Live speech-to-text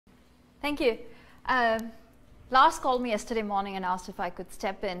Thank you. Lars called me yesterday morning and asked if I could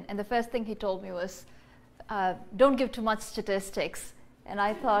step in, and the first thing he told me was, don't give too much statistics. And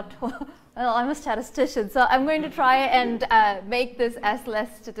I thought, well, I'm a statistician, so I'm going to try and make this as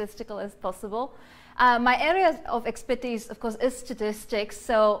less statistical as possible. My area of expertise, of course, is statistics,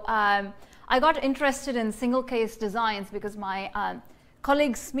 so I got interested in single case designs because my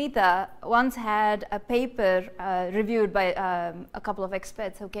colleague Smita once had a paper reviewed by a couple of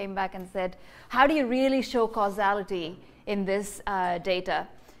experts who came back and said, how do you really show causality in this data?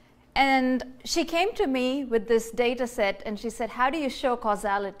 And she came to me with this data set and she said, how do you show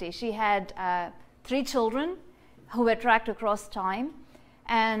causality? She had 3 children who were tracked across time,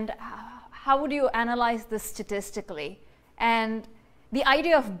 and how would you analyze this statistically? And the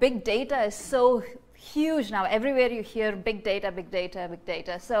idea of big data is so huge now. Everywhere you hear big data, big data, big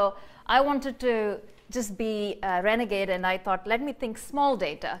data. So I wanted to just be a renegade, and I thought, let me think small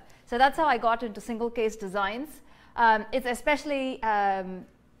data. So that's how I got into single case designs. It especially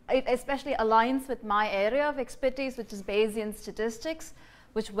aligns with my area of expertise, which is Bayesian statistics,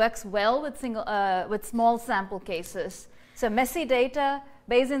 which works well with small sample cases. So messy data,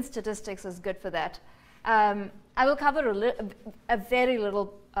 Bayesian statistics is good for that. I will cover a very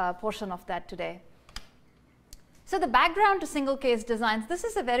little portion of that today. So the background to single case designs, this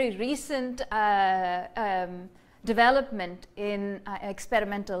is a very recent development in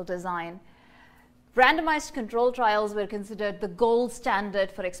experimental design. Randomized control trials were considered the gold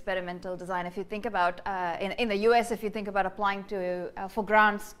standard for experimental design. If you think about, in the US, if you think about applying for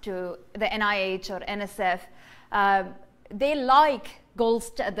grants to the NIH or NSF, they like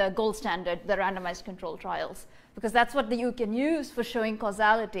the gold standard, the randomized control trials, because that's what you can use for showing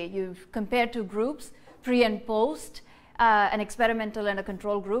causality. You've compared 2 groups, pre and post, an experimental and a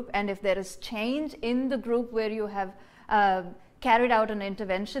control group, and if there is change in the group where you have carried out an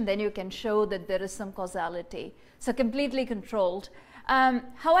intervention, then you can show that there is some causality. So completely controlled.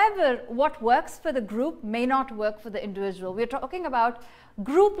 However, what works for the group may not work for the individual. We're talking about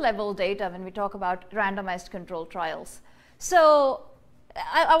group level data when we talk about randomized control trials. So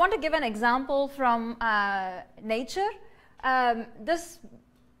I want to give an example from Nature.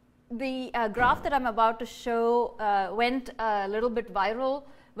 The graph that I'm about to show went a little bit viral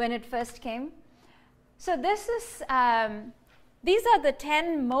when it first came. So this is, these are the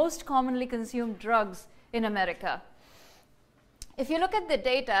 10 most commonly consumed drugs in America. If you look at the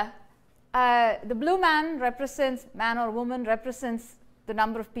data, the blue man or woman represents the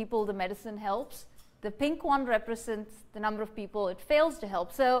number of people the medicine helps. The pink one represents the number of people it fails to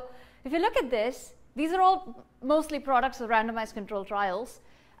help. So if you look at this, these are all mostly products of randomized control trials.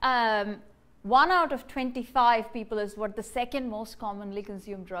 1 out of 25 people is what the second most commonly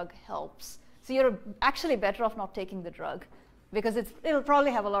consumed drug helps. So you're actually better off not taking the drug, because it'll probably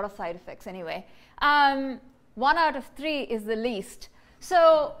have a lot of side effects anyway. 1 out of 3 is the least.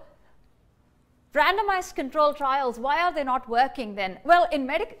 So randomized control trials, why are they not working then? Well, in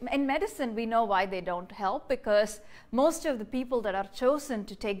medicine, we know why they don't help, because most of the people that are chosen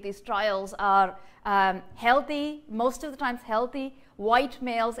to take these trials are healthy, most of the times healthy, white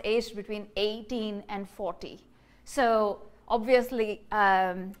males aged between 18 and 40. So obviously,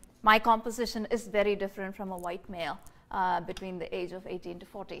 my composition is very different from a white male between the age of 18 to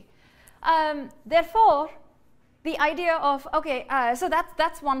 40. Therefore, the idea of, okay, so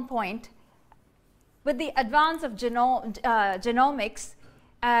that's one point. With the advance of genomics,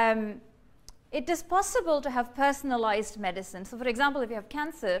 it is possible to have personalized medicine. So for example, if you have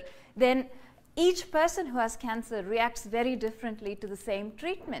cancer, then each person who has cancer reacts very differently to the same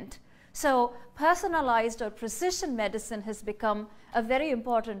treatment. So personalized or precision medicine has become a very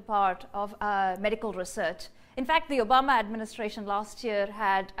important part of medical research. In fact, the Obama administration last year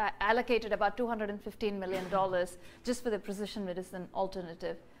had allocated about $215 million just for the precision medicine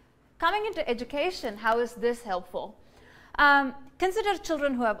alternative. Coming into education, how is this helpful? Consider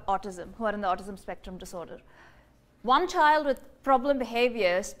children who have autism, who are in the autism spectrum disorder. One child with problem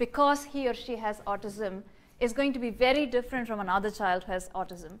behaviors, because he or she has autism, is going to be very different from another child who has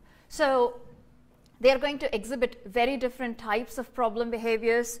autism. So they are going to exhibit very different types of problem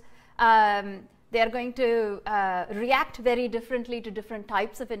behaviors. They are going to react very differently to different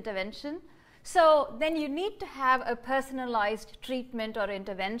types of intervention. So then you need to have a personalized treatment or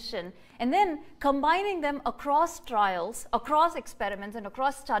intervention, and then combining them across trials, across experiments, and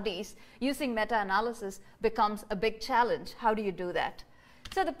across studies using meta-analysis becomes a big challenge. How do you do that?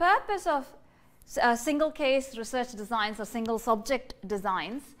 So the purpose of single case research designs or single subject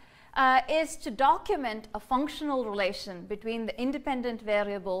designs is to document a functional relation between the independent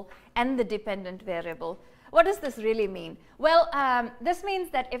variable and the dependent variable. what does this really mean? Well, this means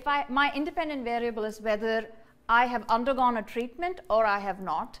that if my independent variable is whether I have undergone a treatment or I have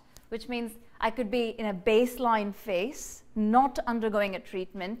not, which means I could be in a baseline phase, not undergoing a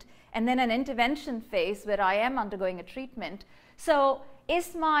treatment, and then an intervention phase where I am undergoing a treatment. So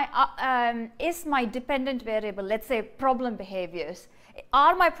is my dependent variable, let's say problem behaviors,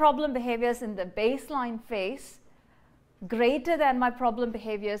 are my problem behaviors in the baseline phase greater than my problem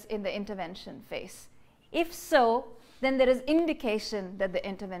behaviors in the intervention phase? If so, then there is indication that the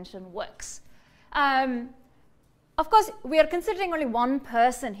intervention works. Of course, we are considering only one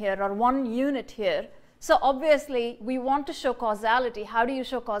person here or one unit here. So obviously, we want to show causality. How do you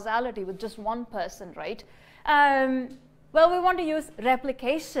show causality with just one person, right? Well, we want to use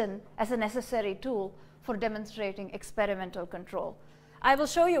replication as a necessary tool for demonstrating experimental control. I will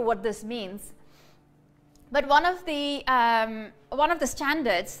show you what this means. But one of the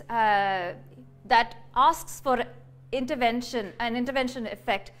standards that asks for an intervention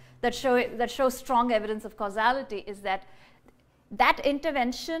effect that shows strong evidence of causality is that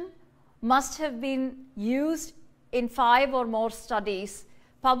intervention must have been used in 5 or more studies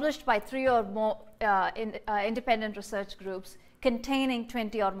published by 3 or more independent research groups containing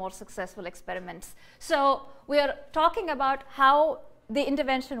 20 or more successful experiments. So we are talking about how the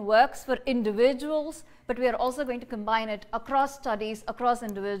intervention works for individuals, but we are also going to combine it across studies, across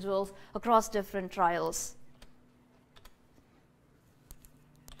individuals, across different trials.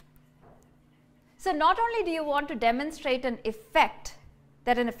 So not only do you want to demonstrate an effect,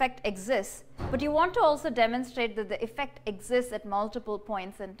 that an effect exists, but you want to also demonstrate that the effect exists at multiple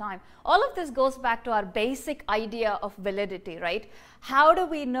points in time. All of this goes back to our basic idea of validity, right? How do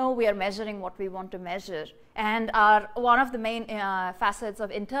we know we are measuring what we want to measure? And one of the main facets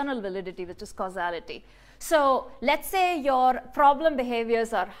of internal validity, which is causality. So let's say your problem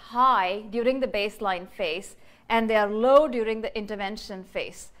behaviors are high during the baseline phase and they are low during the intervention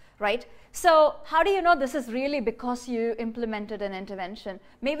phase, right? So how do you know this is really because you implemented an intervention?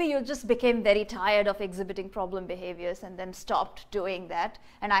 Maybe you just became very tired of exhibiting problem behaviors and then stopped doing that,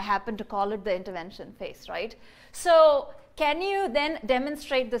 and I happen to call it the intervention phase, right? So can you then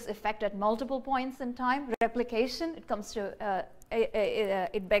demonstrate this effect at multiple points in time? Replication, it comes to,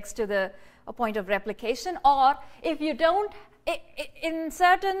 it begs to the point of replication. Or if you don't, in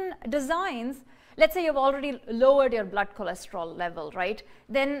certain designs, let's say you've already lowered your blood cholesterol level, right?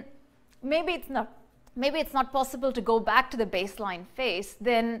 Then maybe it's not possible to go back to the baseline phase.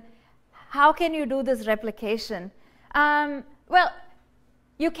 Then how can you do this replication? Well,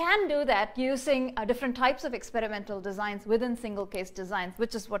 you can do that using different types of experimental designs within single case designs,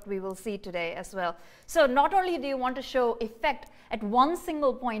 which is what we will see today as well. So not only do you want to show effect at one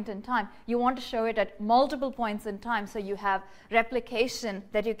single point in time, you want to show it at multiple points in time, so you have replication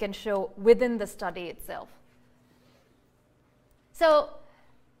that you can show within the study itself. So,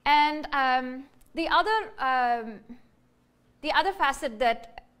 and the other facet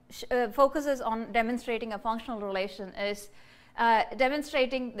that focuses on demonstrating a functional relation is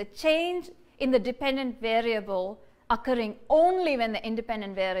demonstrating the change in the dependent variable occurring only when the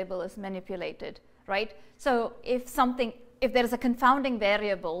independent variable is manipulated, right? So if there is a confounding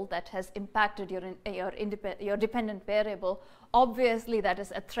variable that has impacted your dependent variable, obviously that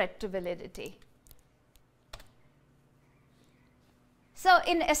is a threat to validity. So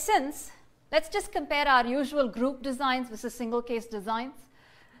in essence, let's just compare our usual group designs versus single case designs.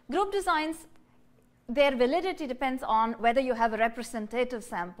 Group designs, their validity depends on whether you have a representative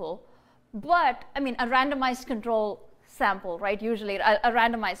sample, but a randomized control sample, right? Usually a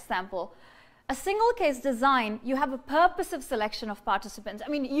randomized sample. A single case design, you have a purposive selection of participants.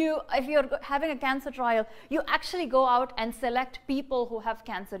 If you're having a cancer trial, you actually go out and select people who have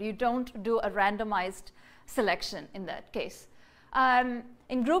cancer. You don't do a randomized selection in that case.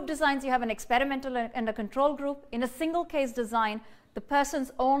 In group designs, you have an experimental and a control group. In a single case design, the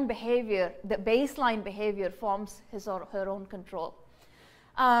person's own behavior, the baseline behavior, forms his or her own control.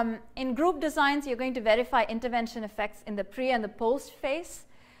 In group designs, you're going to verify intervention effects in the pre and the post phase.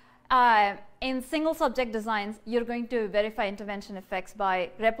 In single subject designs, you're going to verify intervention effects by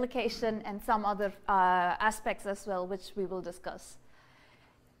replication and some other aspects as well, which we will discuss.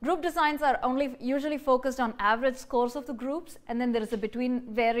 Group designs are only usually focused on average scores of the groups, and then there is a between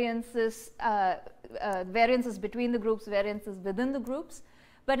variances, variances between the groups, variances within the groups.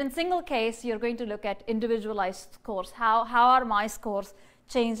 But in single case, you're going to look at individualized scores. How are my scores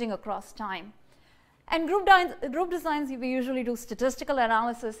changing across time? And group designs, we usually do statistical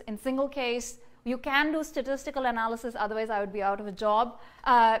analysis. In single case, you can do statistical analysis, otherwise I would be out of a job,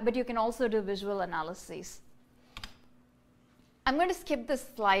 but you can also do visual analyses. I'm going to skip this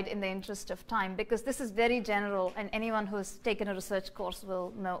slide in the interest of time because this is very general, and anyone who's taken a research course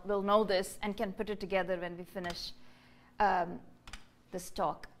will know this and can put it together when we finish this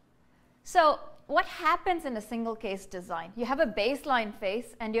talk. So what happens in a single case design? You have a baseline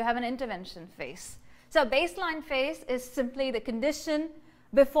phase and you have an intervention phase. So baseline phase is simply the condition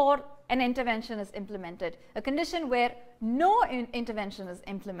before an intervention is implemented, a condition where no intervention is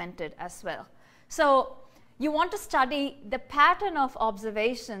implemented as well. So you want to study the pattern of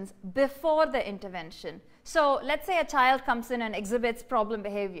observations before the intervention. So let's say a child comes in and exhibits problem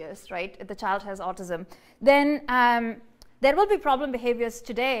behaviors, right? If the child has autism, then there will be problem behaviors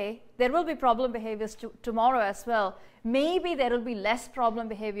today, there will be problem behaviors tomorrow as well. Maybe there will be less problem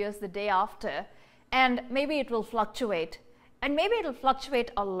behaviors the day after, and maybe it will fluctuate. And maybe it will fluctuate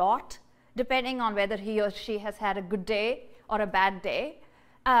a lot depending on whether he or she has had a good day or a bad day.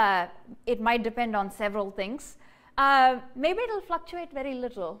 It might depend on several things. Maybe it will fluctuate very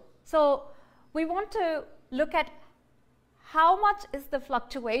little. So we want to look at how much is the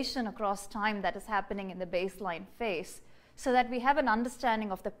fluctuation across time that is happening in the baseline phase, so that we have an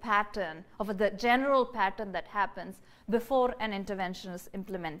understanding of the pattern, of the general pattern that happens before an intervention is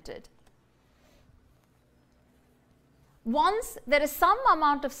implemented. Once there is some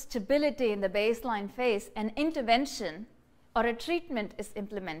amount of stability in the baseline phase, an intervention or a treatment is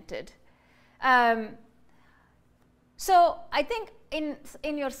implemented. So I think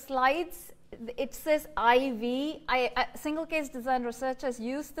in your slides it says IV. Single case design researchers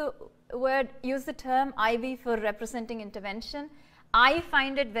use the term IV for representing intervention. I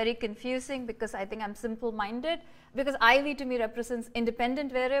find it very confusing because I think I'm simple-minded, because IV to me represents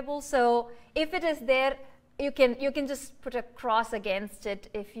independent variables. So if it is there, you can just put a cross against it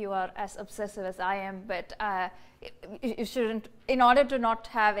if you are as obsessive as I am, but you shouldn't. In order to not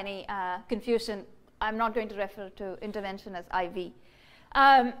have any confusion, I'm not going to refer to intervention as IV.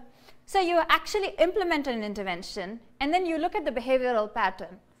 So you actually implement an intervention, and then you look at the behavioral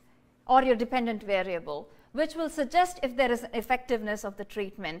pattern or your dependent variable, which will suggest if there is an effectiveness of the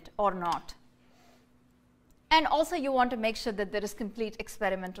treatment or not. And also you want to make sure that there is complete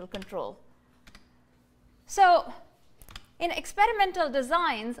experimental control. So in experimental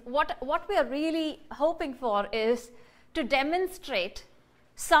designs, what we are really hoping for is to demonstrate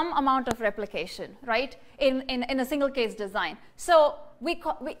some amount of replication, right, in a single case design. So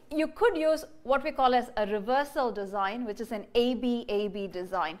you could use what we call as a reversal design, which is an AB-AB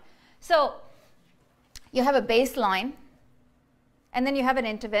design. So you have a baseline, and then you have an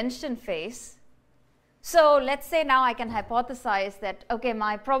intervention phase. So let's say now I can hypothesize that, okay,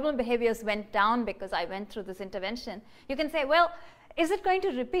 my problem behaviors went down because I went through this intervention. You can say, well, is it going to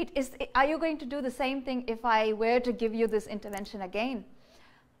repeat? Are you going to do the same thing if I were to give you this intervention again?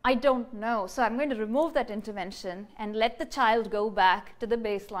 I don't know. So I'm going to remove that intervention and let the child go back to the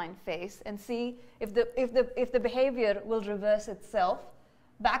baseline phase and see if the behavior will reverse itself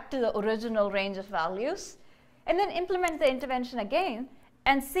back to the original range of values, and then implement the intervention again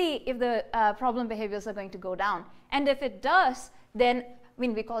and see if the problem behaviors are going to go down. And if it does, then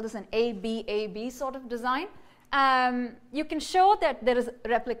we call this an AB-AB sort of design. You can show that there is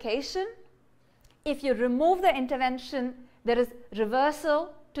replication. If you remove the intervention, there is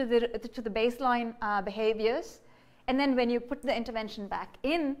reversal to the baseline behaviors. And then when you put the intervention back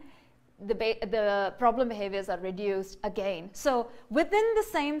in, the problem behaviors are reduced again. So within the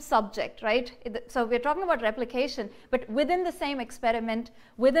same subject, right? So we're talking about replication, but within the same experiment,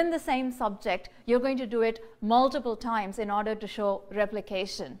 within the same subject, you're going to do it multiple times in order to show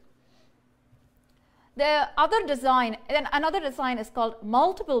replication. The other design, another design is called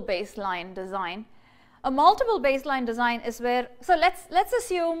multiple baseline design. A multiple baseline design is where, so let's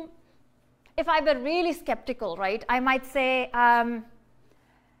assume, if I were really skeptical, right, I might say,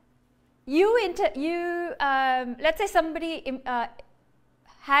 let's say somebody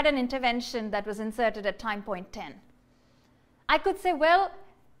had an intervention that was inserted at time point 10. I could say, well,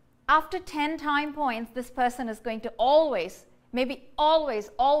 after 10 time points, this person is going to always, maybe always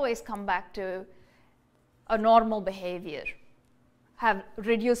come back to a normal behavior, have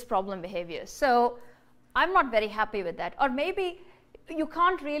reduced problem behaviors. So I'm not very happy with that. Or maybe you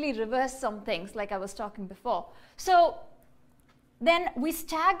can't really reverse some things like I was talking before. So then we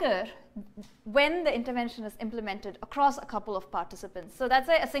stagger when the intervention is implemented across a couple of participants. So that's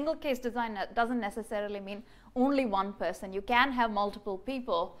a single case design doesn't necessarily mean only one person. You can have multiple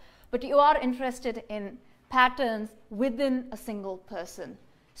people, but you are interested in patterns within a single person.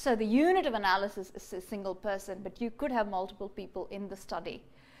 So the unit of analysis is a single person, but you could have multiple people in the study.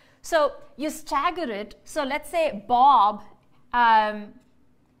 So you stagger it. So let's say Bob,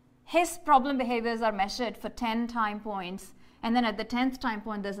 his problem behaviors are measured for 10 time points, and then at the 10th time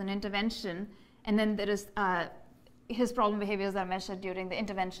point there's an intervention, and then there is his problem behaviors are measured during the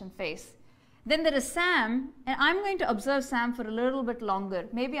intervention phase. Then there is Sam, and I'm going to observe Sam for a little bit longer,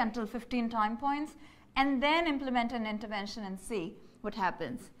 maybe until 15 time points, and then implement an intervention and see what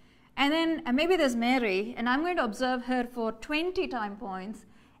happens. And then maybe there's Mary, and I'm going to observe her for 20 time points,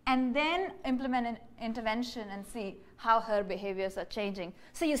 and then implement an intervention and see how her behaviors are changing.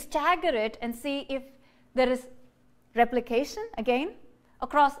 So you stagger it and see if there is replication, again,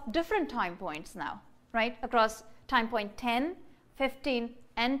 across different time points now, right? Across time point 10, 15,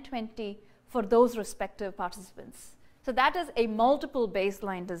 and 20 for those respective participants. So that is a multiple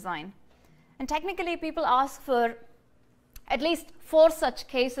baseline design. And technically, people ask for at least 4 such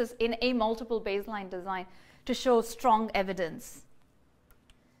cases in a multiple baseline design to show strong evidence.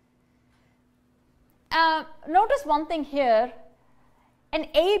 Notice one thing here. An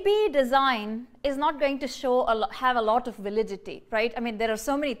A-B design is not going to have a lot of validity, right? I mean, there are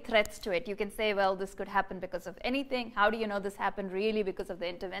so many threats to it. You can say, well, this could happen because of anything. How do you know this happened really because of the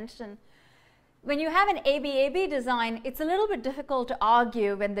intervention? When you have an A-B design, it's a little bit difficult to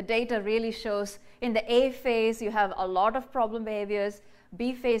argue when the data really shows in the A phase you have a lot of problem behaviors,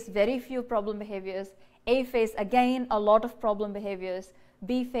 B phase very few problem behaviors, A phase again a lot of problem behaviors,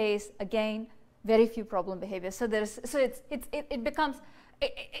 B phase again very few problem behaviors. So it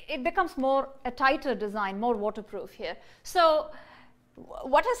becomes more a tighter design, more waterproof here. So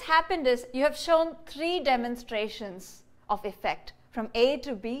what has happened is you have shown 3 demonstrations of effect from A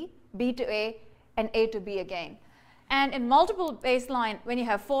to B, B to A, and A to B again. And in multiple baseline, when you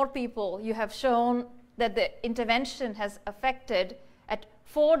have 4 people, you have shown that the intervention has affected at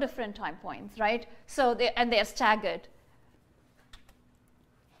 4 different time points, right? So they are staggered.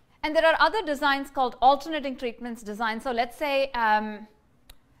 And there are other designs called alternating treatments design. So let's say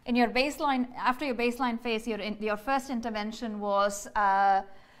in your baseline, after your baseline phase, your first intervention was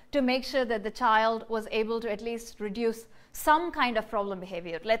to make sure that the child was able to at least reduce some kind of problem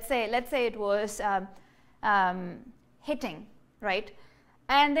behavior. Let's say it was hitting, right?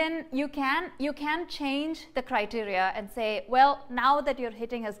 And then you can change the criteria and say, well, now that your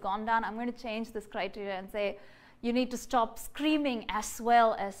hitting has gone down, I'm going to change this criteria and say you need to stop screaming as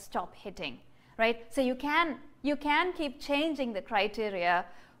well as stop hitting, right? So you can keep changing the criteria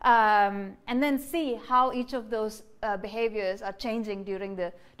and then see how each of those behaviors are changing during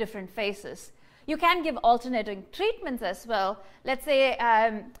the different phases. You can give alternating treatments as well. Let's say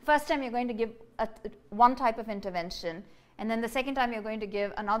first time you're going to give one type of intervention, and then the second time you're going to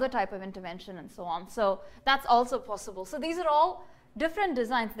give another type of intervention, and so on. So that's also possible. So these are all different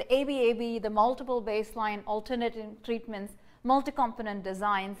designs, the AB, the multiple baseline, alternating treatments, multi-component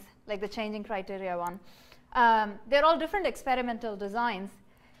designs, like the changing criteria one. They're all different experimental designs.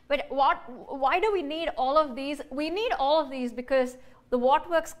 But why do we need all of these? We need all of these because the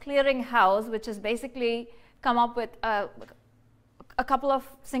WhatWorks Clearinghouse, which has basically come up with a couple of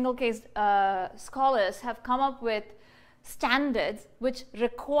single case scholars have come up with standards which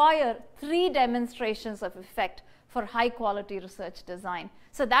require 3 demonstrations of effect for high quality research design.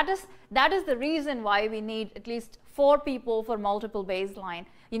 So that is the reason why we need at least 4 people for multiple baseline.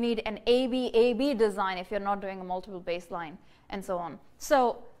 You need an AB design if you're not doing a multiple baseline, and so on.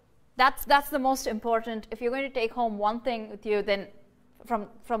 So that's the most important. If you're going to take home one thing with you, then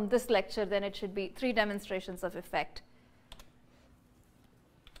from this lecture, then it should be 3 demonstrations of effect.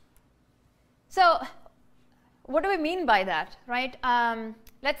 So what do we mean by that, right?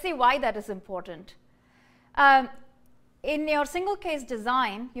 Let's see why that is important. In your single case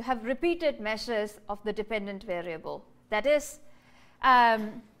design, you have repeated measures of the dependent variable. That is,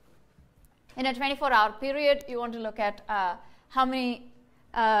 in a 24-hour period, you want to look at how many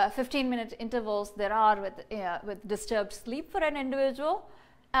 15-minute intervals there are with disturbed sleep for an individual.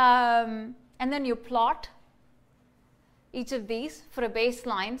 And then you plot each of these for a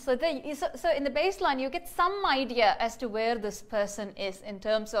baseline. So in the baseline, you get some idea as to where this person is in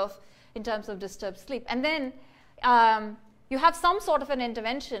terms of disturbed sleep. And then you have some sort of an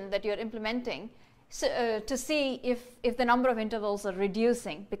intervention that you're implementing to see if the number of intervals are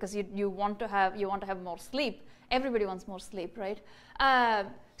reducing, because you want to have more sleep. Everybody wants more sleep, right?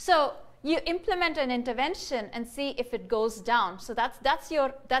 So you implement an intervention and see if it goes down. So this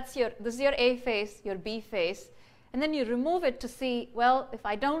is your A phase, your B phase, and then you remove it to see, well, if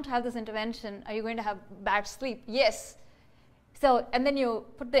I don't have this intervention, are you going to have bad sleep? Yes. So and then you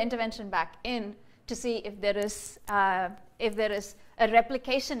put the intervention back in to see if there is a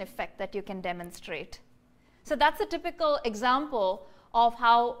replication effect that you can demonstrate. So that's a typical example of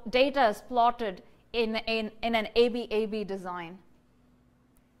how data is plotted in an AB design.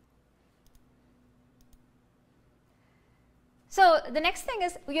 So the next thing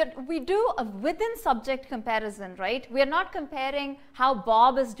is we do a within subject comparison, right? We are not comparing how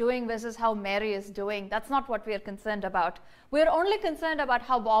Bob is doing versus how Mary is doing. That's not what we are concerned about. We are only concerned about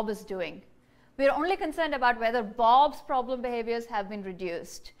how Bob is doing. We are only concerned about whether Bob's problem behaviors have been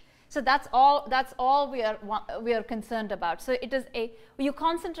reduced. So that's all we are concerned about. So it is you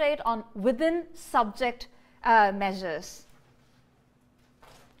concentrate on within subject measures.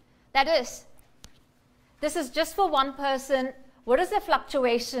 That is, this is just for one person. What is the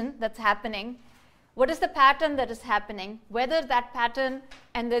fluctuation that's happening? What is the pattern that is happening? Whether that pattern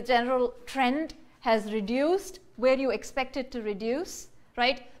and the general trend has reduced where you expect it to reduce,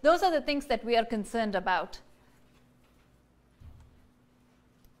 right? Those are the things that we are concerned about.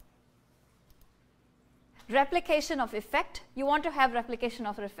 Replication of effect. You want to have replication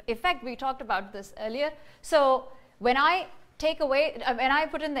of effect. We talked about this earlier. So when I when I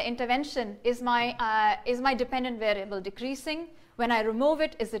put in the intervention, is my dependent variable decreasing? When I remove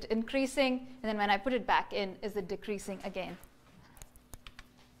it, is it increasing? And then when I put it back in, is it decreasing again?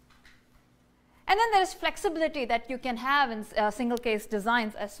 And then there is flexibility that you can have in single case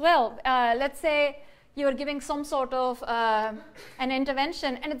designs as well. Let's say you are giving some sort of an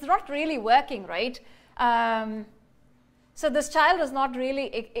intervention and it's not really working, right? So this child is not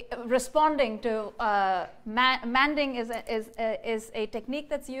really responding to manding is a technique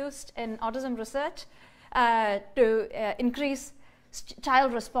that's used in autism research to increase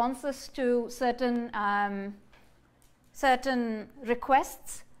child responses to certain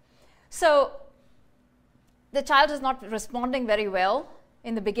requests. So the child is not responding very well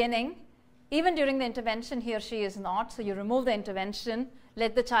in the beginning. Even during the intervention, he or she is not. So you remove the intervention,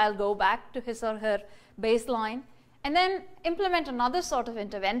 let the child go back to his or her baseline, and then implement another sort of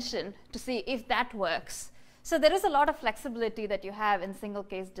intervention to see if that works. So there is a lot of flexibility that you have in single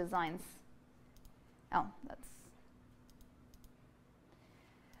case designs.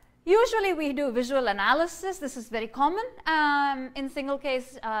 Usually we do visual analysis. This is very common in single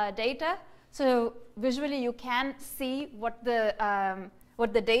case data. So visually you can see what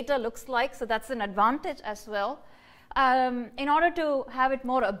the data looks like. So that's an advantage as well. In order to have it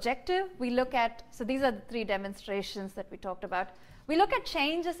more objective, we look at, so these are the three demonstrations that we talked about. We look at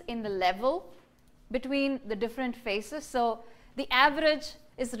changes in the level between the different faces. So the average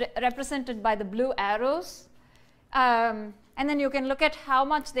is represented by the blue arrows. And then you can look at how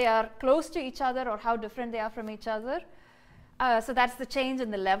much they are close to each other or how different they are from each other. So that's the change in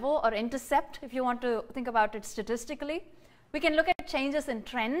the level or intercept, if you want to think about it statistically. We can look at changes in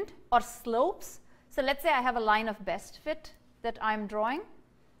trend or slopes. So let's say I have a line of best fit that I'm drawing.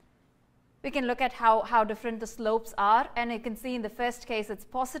 We can look at how different the slopes are, and you can see in the first case it's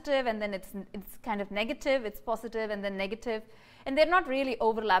positive, and then it's kind of negative, it's positive and then negative, and they're not really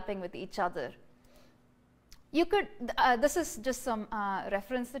overlapping with each other. You could, this is just some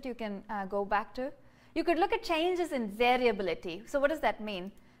reference that you can go back to. You could look at changes in variability. So what does that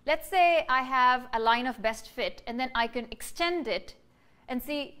mean? Let's say I have a line of best fit, and then I can extend it and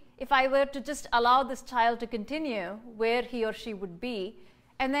see if I were to just allow this child to continue where he or she would be,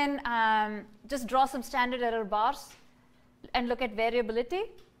 and then just draw some standard error bars and look at variability.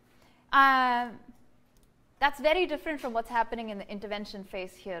 That's very different from what's happening in the intervention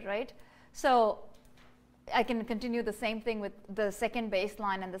phase here, right? So I can continue the same thing with the second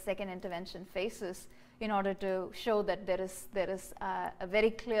baseline and the second intervention phases in order to show that there is a very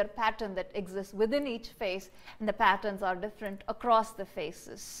clear pattern that exists within each phase, and the patterns are different across the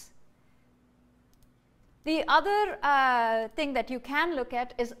phases. The other thing that you can look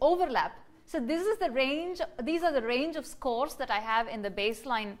at is overlap. So this is the range, these are the range of scores that I have in the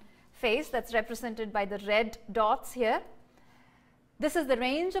baseline phase that's represented by the red dots here. This is the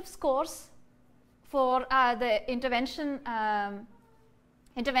range of scores for the intervention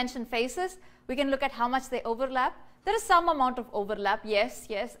phases. We can look at how much they overlap. There is some amount of overlap, yes.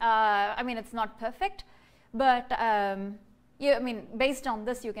 I mean, it's not perfect, but based on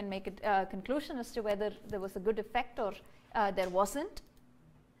this, you can make a conclusion as to whether there was a good effect or there wasn't.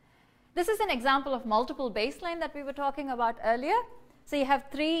 This is an example of multiple baseline that we were talking about earlier. So you have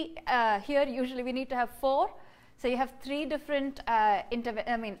three here. Usually we need to have four. So you have three different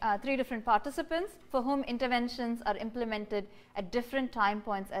participants for whom interventions are implemented at different time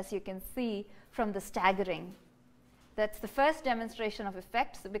points, as you can see from the staggering. That's the first demonstration of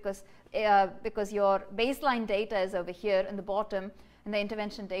effects, because your baseline data is over here in the bottom, and the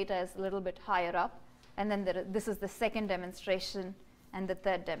intervention data is a little bit higher up. And then this is the second demonstration and the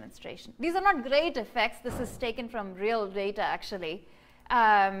third demonstration. These are not great effects. This is taken from real data, actually.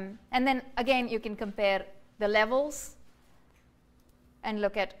 And then again, you can compare the levels and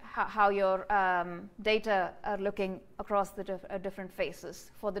look at how your data are looking across the different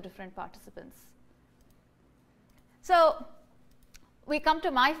phases for the different participants. So we come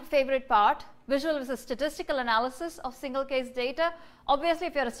to my favorite part. Visual is a statistical analysis of single case data. Obviously,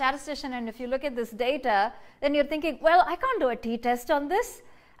 if you're a statistician and if you look at this data, then you're thinking, well, I can't do a t-test on this.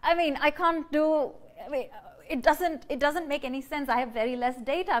 I mean, it doesn't make any sense. I have very less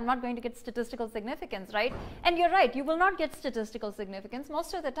data. I'm not going to get statistical significance, right? And you're right, you will not get statistical significance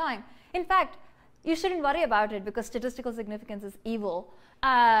most of the time. In fact, you shouldn't worry about it because statistical significance is evil.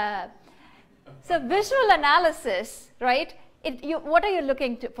 So visual analysis, right? What are you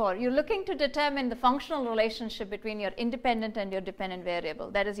looking for? You're looking to determine the functional relationship between your independent and your dependent variable.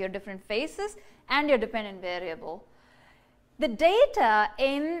 That is your different phases and your dependent variable. The data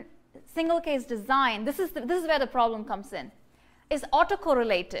in single case design, this is where the problem comes in, is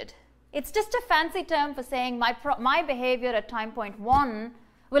autocorrelated. It's just a fancy term for saying my behavior at time point 1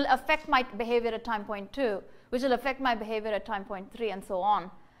 will affect my behavior at time point 2, which will affect my behavior at time point 3, and so on.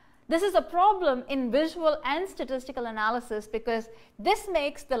 This is a problem in visual and statistical analysis because this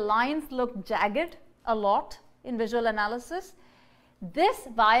makes the lines look jagged a lot in visual analysis. This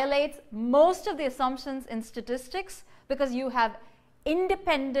violates most of the assumptions in statistics because you have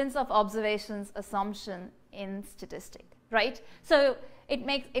independence of observations assumption in statistic, right? So it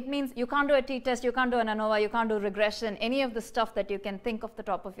means you can't do a t-test, you can't do an ANOVA, you can't do regression, any of the stuff that you can think off the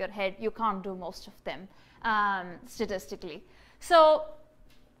top of your head, you can't do most of them statistically. So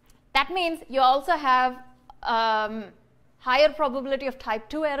that means you also have higher probability of type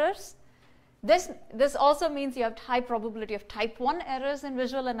 2 errors. This also means you have high probability of type 1 errors in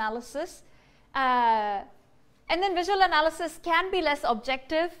visual analysis. And then visual analysis can be less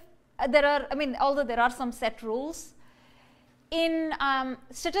objective. Although there are some set rules. In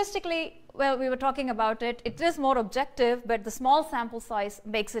statistically, well, we were talking about it, it is more objective, but the small sample size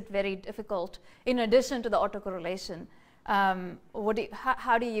makes it very difficult in addition to the autocorrelation.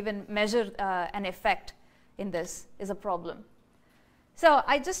 How do you even measure an effect in this is a problem. So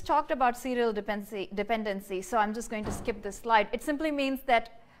I just talked about serial dependency, so I'm just going to skip this slide. It simply means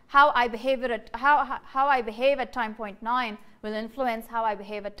that how I behave at time point 9 will influence how I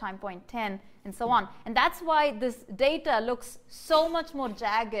behave at time point 10 and so on. And that's why this data looks so much more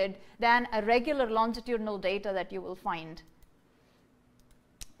jagged than a regular longitudinal data that you will find.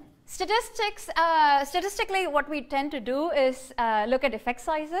 Statistically, what we tend to do is look at effect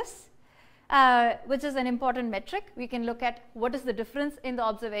sizes, which is an important metric. We can look at what is the difference in the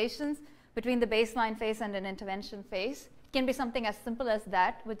observations between the baseline phase and an intervention phase. It can be something as simple as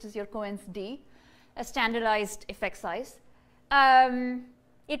that, which is your Cohen's d, a standardized effect size.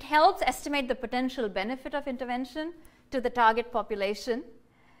 It helps estimate the potential benefit of intervention to the target population.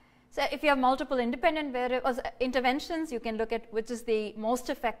 So if you have multiple independent interventions, you can look at which is the most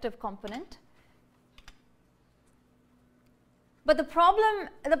effective component. But the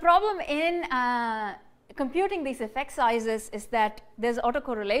problem in computing these effect sizes is that there's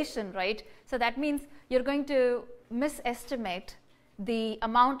autocorrelation, right? So that means you're going to misestimate the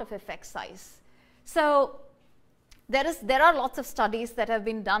amount of effect size. So there are lots of studies that have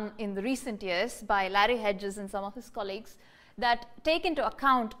been done in the recent years by Larry Hedges and some of his colleagues that take into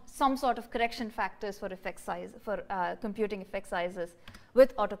account some sort of correction factors for effect size, for computing effect sizes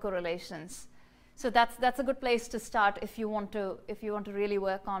with autocorrelations. So that's a good place to start if you want to really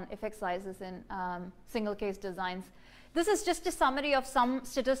work on effect sizes in single case designs. This is just a summary of some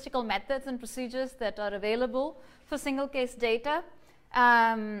statistical methods and procedures that are available for single case data.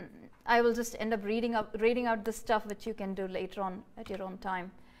 I will just end up reading out this stuff, which you can do later on at your own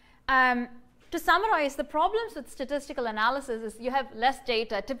time. To summarize, the problems with statistical analysis is you have less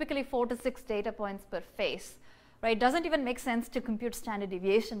data, typically 4 to 6 data points per phase. Right? It doesn't even make sense to compute standard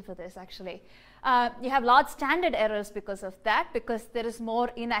deviation for this, actually. You have large standard errors because of that, because there is more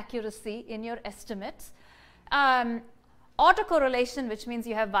inaccuracy in your estimates. Autocorrelation, which means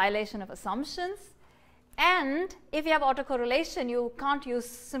you have violation of assumptions. And if you have autocorrelation, you can't use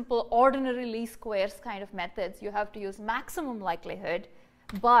simple ordinary least squares kind of methods. You have to use maximum likelihood,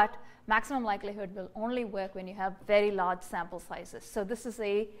 but maximum likelihood will only work when you have very large sample sizes. So this is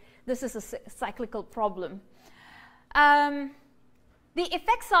a cyclical problem. The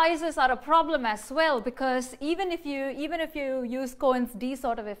effect sizes are a problem as well, because even if you use Cohen's d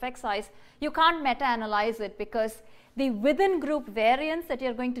sort of effect size, you can't meta-analyze it because the within group variance that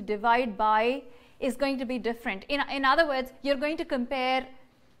you're going to divide by is going to be different. In other words, you're going to compare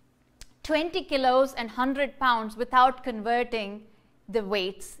 20 kilos and 100 pounds without converting the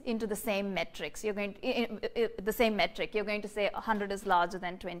weights into the same metrics. You're going to, the same metric. You're going to say 100 is larger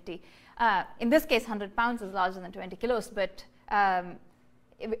than 20. In this case, 100 pounds is larger than 20 kilos, but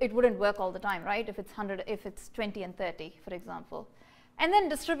it wouldn't work all the time, right? If it's 100, if it's 20 and 30, for example. And then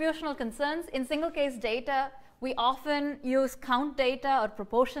distributional concerns. In single case data, we often use count data or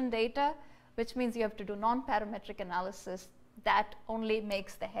proportion data, which means you have to do non-parametric analysis. That only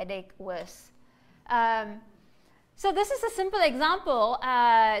makes the headache worse. So this is a simple example.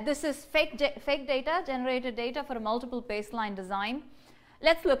 This is fake data, generated data for a multiple baseline design.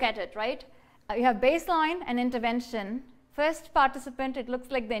 Let's look at it, right? You have baseline and intervention. First participant, it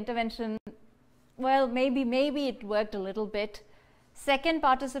looks like the intervention, well, maybe it worked a little bit. Second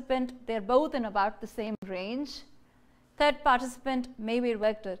participant, they're both in about the same range. Third participant, maybe it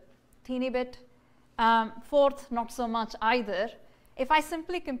worked a teeny bit. Fourth, not so much either. If I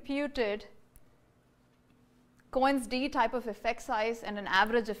simply computed Cohen's d type of effect size and an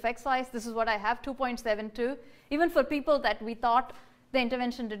average effect size, this is what I have, 2.72. Even for people that we thought the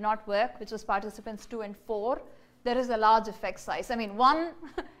intervention did not work, which was participants 2 and 4, there is a large effect size. I mean,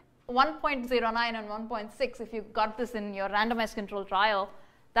 1.09 and 1.6, if you got this in your randomized control trial,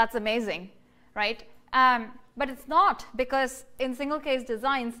 that's amazing, right? But it's not, because in single case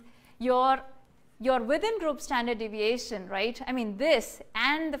designs, your within group standard deviation, right? I mean, this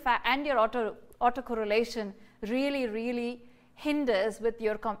and your autocorrelation really hinders with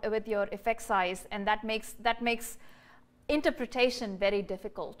your effect size, and that makes interpretation very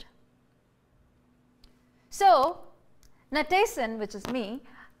difficult. So Natesan, which is me,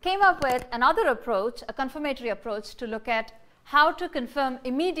 came up with another approach, a confirmatory approach, to look at how to confirm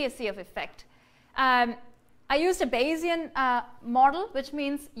immediacy of effect. I used a Bayesian model, which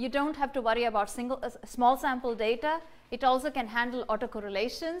means you don't have to worry about small sample data. It also can handle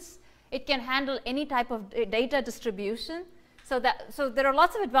autocorrelations. It can handle any type of data distribution. So there are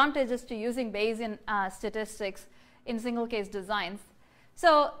lots of advantages to using Bayesian statistics in single case designs.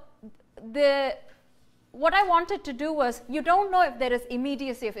 So what I wanted to do was, you don't know if there is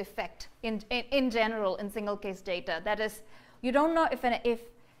immediacy of effect in general in single case data. That is, you don't know if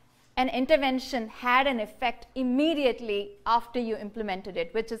an intervention had an effect immediately after you implemented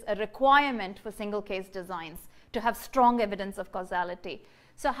it, which is a requirement for single case designs, to have strong evidence of causality.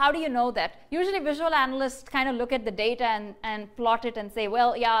 So how do you know that? Usually visual analysts kind of look at the data and plot it and say,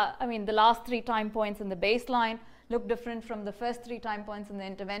 well, yeah, I mean, the last 3 time points in the baseline look different from the first 3 time points in the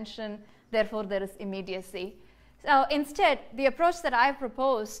intervention, therefore there is immediacy. So instead, the approach that I've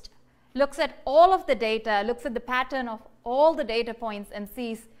proposed looks at all of the data, looks at the pattern of all the data points, and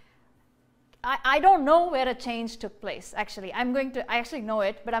sees, I don't know where a change took place, actually. I actually know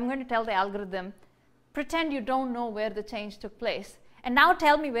it, but I'm going to tell the algorithm, pretend you don't know where the change took place, and now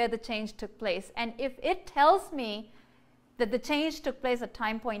tell me where the change took place. And if it tells me that the change took place at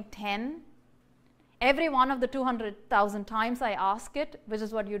time point 10, every one of the 200,000 times I ask it, which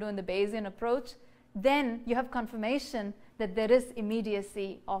is what you do in the Bayesian approach, then you have confirmation that there is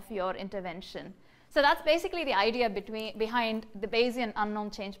immediacy of your intervention. So that's basically the idea behind the Bayesian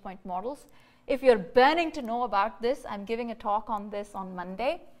unknown change point models. If you're burning to know about this, I'm giving a talk on this on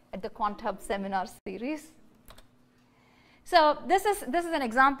Monday at the QuantHub seminar series. So this is an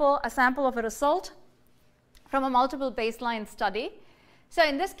example, a sample of a result from a multiple baseline study. So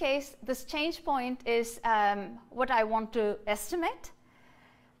in this case, this change point is what I want to estimate.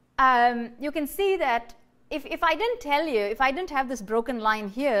 You can see that if I didn't tell you, if I didn't have this broken line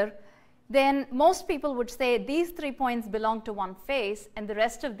here, then most people would say these 3 points belong to one phase and the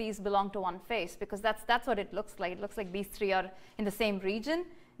rest of these belong to one phase, because that's what it looks like. It looks like these 3 are in the same region.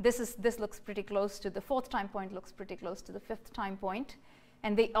 This looks pretty close to the 4th time point, looks pretty close to the 5th time point,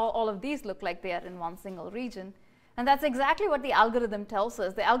 and all of these look like they are in one single region. And that's exactly what the algorithm tells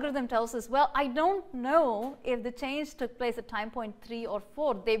us. The algorithm tells us, well, I don't know if the change took place at time point 3 or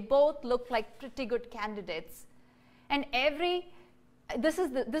 4. They both look like pretty good candidates. And this is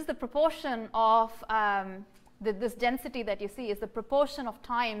the proportion of this density that you see is the proportion of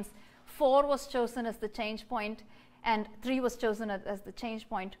times 4 was chosen as the change point and 3 was chosen as the change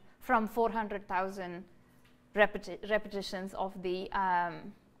point from 400,000 repetitions of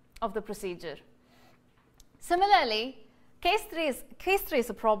the procedure. Similarly, case 3 is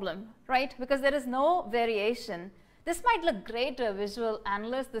a problem, right? Because there is no variation. This might look great to a visual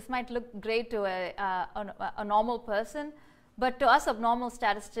analyst. This might look great to a normal person. But to us abnormal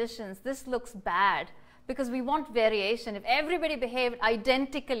statisticians, this looks bad because we want variation. If everybody behaved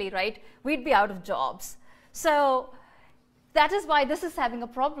identically, right, we'd be out of jobs. So that is why this is having a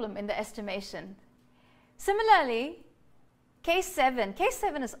problem in the estimation. Similarly, case 7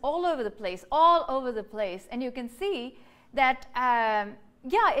 is all over the place, and you can see that,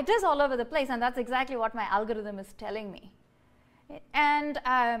 yeah, it is all over the place, and that's exactly what my algorithm is telling me. And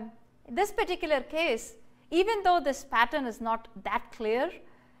this particular case, even though this pattern is not that clear,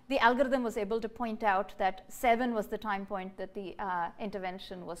 the algorithm was able to point out that 7 was the time point that the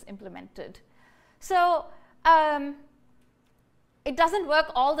intervention was implemented. So it doesn't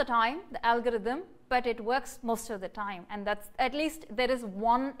work all the time, the algorithm, but it works most of the time. And that's, at least there is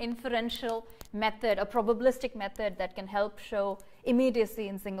one inferential method, a probabilistic method that can help show immediacy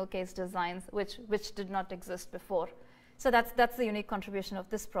in single case designs, which did not exist before. So that's the unique contribution of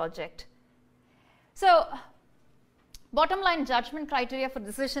this project. So bottom line judgment criteria for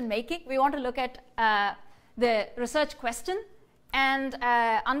decision making, we want to look at the research question and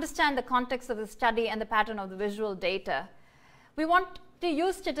understand the context of the study and the pattern of the visual data. We want to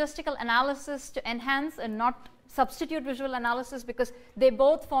use statistical analysis to enhance and not substitute visual analysis, because they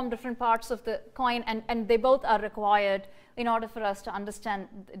both form different parts of the coin, and they both are required in order for us to understand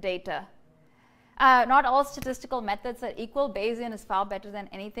the data. Not all statistical methods are equal. Bayesian is far better than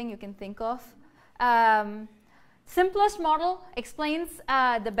anything you can think of. Simplest model explains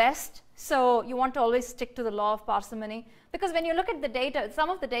the best, so you want to always stick to the law of parsimony, because when you look at the data, some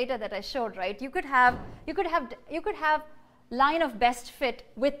of the data that I showed, right, you could have line of best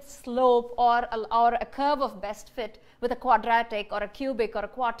fit with slope, or a curve of best fit with a quadratic or a cubic or a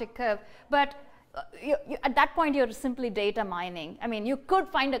quartic curve, but at that point you're simply data mining. I mean, you could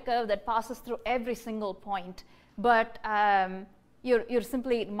find a curve that passes through every single point, but you're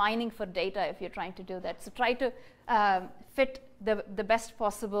simply mining for data if you're trying to do that. So try to fit the best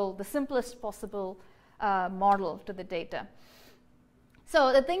possible, the simplest possible model to the data.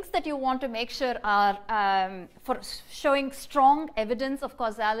 So the things that you want to make sure are, for showing strong evidence of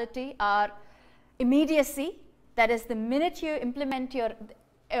causality, are immediacy. That is, the minute you implement your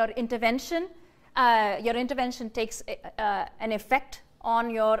intervention takes an effect on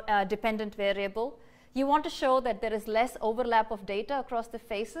your dependent variable. You want to show that there is less overlap of data across the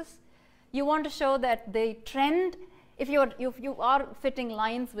faces. You want to show that the trend, if you are fitting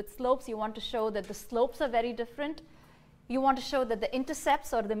lines with slopes, you want to show that the slopes are very different. You want to show that the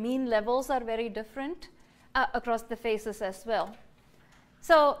intercepts or the mean levels are very different across the faces as well.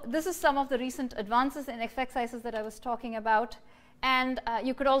 So this is some of the recent advances in effect sizes that I was talking about. And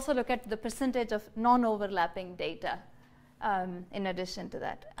you could also look at the percentage of non-overlapping data in addition to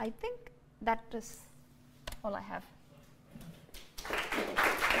that. I think that is all I have.